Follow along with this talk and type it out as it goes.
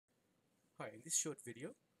Hi, in this short video,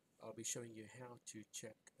 I'll be showing you how to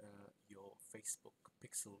check your Facebook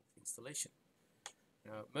Pixel installation.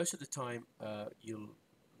 Now, most of the time, you'll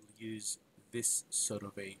use this sort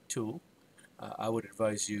of a tool. I would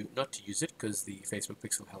advise you not to use it because the Facebook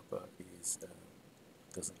Pixel helper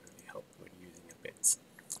doesn't really help when using embeds.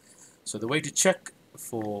 So the way to check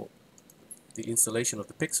for the installation of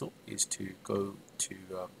the Pixel is to go to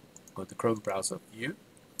the Chrome browser, View,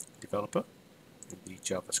 Developer, and the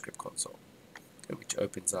JavaScript console, which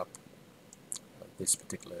opens up this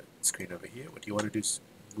particular screen over here. What you want to do is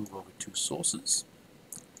move over to Sources,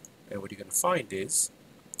 and what you're going to find is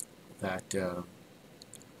that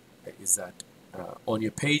on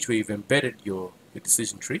your page where you've embedded your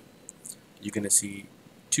decision tree, you're going to see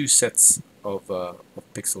two sets of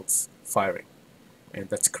pixels firing, and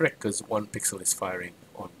that's correct because one pixel is firing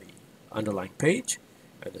on the underlying page,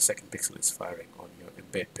 and the second pixel is firing on your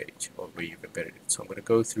embed page, or where you've embedded it. So I'm going to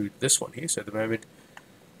go through this one here. So at the moment,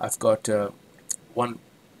 I've got one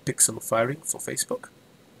pixel firing for Facebook,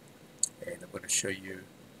 and I'm going to show you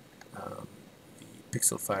the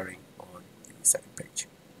pixel firing on the second page.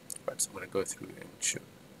 Right, so I'm going to go through and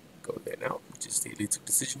go there now, which is the LeadsHook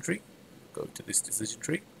decision tree. Go to this decision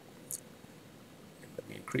tree, and let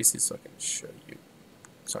me increase this so I can show you.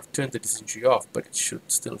 So I've turned the decision tree off, but it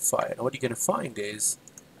should still fire. Now what you're going to find is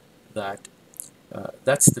that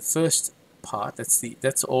that's the first part.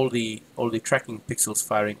 That's all the tracking pixels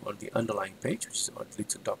firing on the underlying page, which is on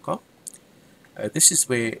LeadsHook.com. This is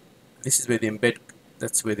where the embed.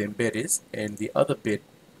 That's where the embed is, and the other bit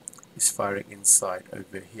is firing inside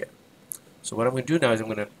over here. So what I'm going to do now is I'm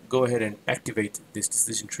going to go ahead and activate this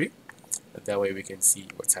decision tree, and that way we can see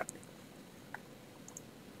what's happening.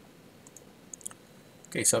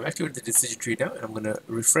 Okay, so I've activated the decision tree now, and I'm going to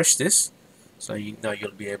refresh this. So now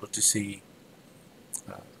you'll be able to see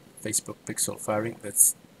Facebook Pixel firing.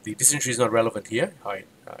 That's the decision tree is not relevant here. Hi,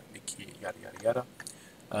 Nikki, yada yada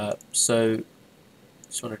yada. So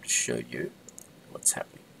just wanted to show you what's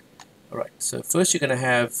happening. All right. So first you're going to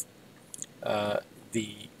have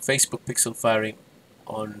the Facebook Pixel firing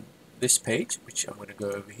on this page, which I'm going to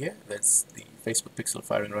go over here. That's the Facebook Pixel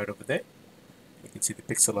firing right over there. You can see the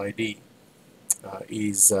Pixel ID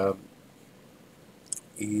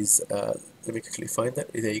let me quickly find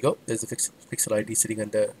that. There you go. There's the Pixel ID sitting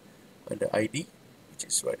under ID, which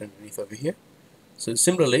is right underneath over here. So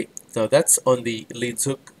similarly, now that's on the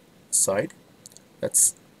LeadsHook side.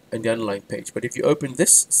 That's on the underlying page. But if you open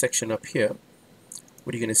this section up here,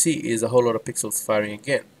 what you're going to see is a whole lot of pixels firing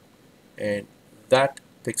again. And that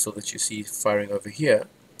pixel that you see firing over here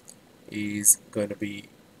is going to be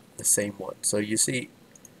the same one. So you see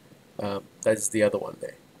that's the other one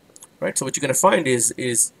there. Right, so what you're going to find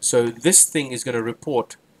is so this thing is going to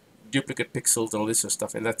report duplicate pixels and all this sort of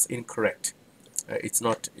stuff, and that's incorrect. It's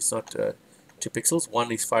not two pixels.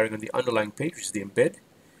 One is firing on the underlying page, which is the embed,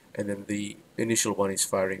 and then the initial one is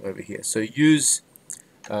firing over here. So use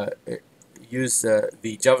the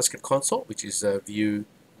JavaScript console, which is View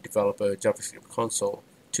Developer JavaScript console,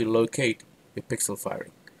 to locate your pixel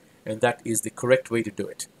firing, and that is the correct way to do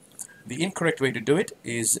it. The incorrect way to do it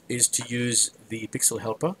is to use the pixel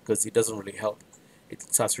helper, because it doesn't really help. It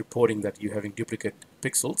starts reporting that you're having duplicate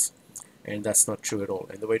pixels, and that's not true at all.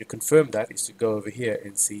 And the way to confirm that is to go over here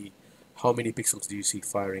and see how many pixels do you see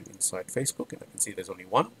firing inside Facebook, and I can see there's only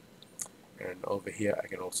one. And over here I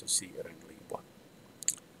can also see only one.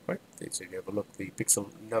 Right? So if you have a look, the pixel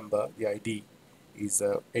number, the ID is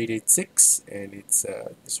 886, and it's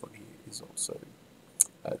this one here is also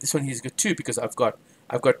this one here is good too, because I've got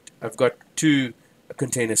two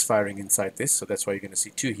containers firing inside this, so that's why you're going to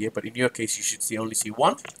see two here. But in your case, you should only see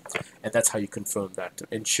one, and that's how you confirm that,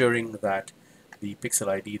 ensuring that the pixel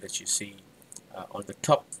ID that you see on the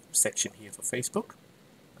top section here for Facebook,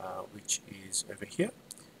 which is over here,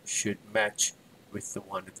 should match with the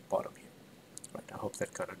one at the bottom here. Right, I hope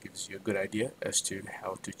that kind of gives you a good idea as to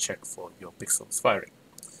how to check for your pixels firing.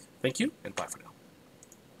 Thank you, and bye for now.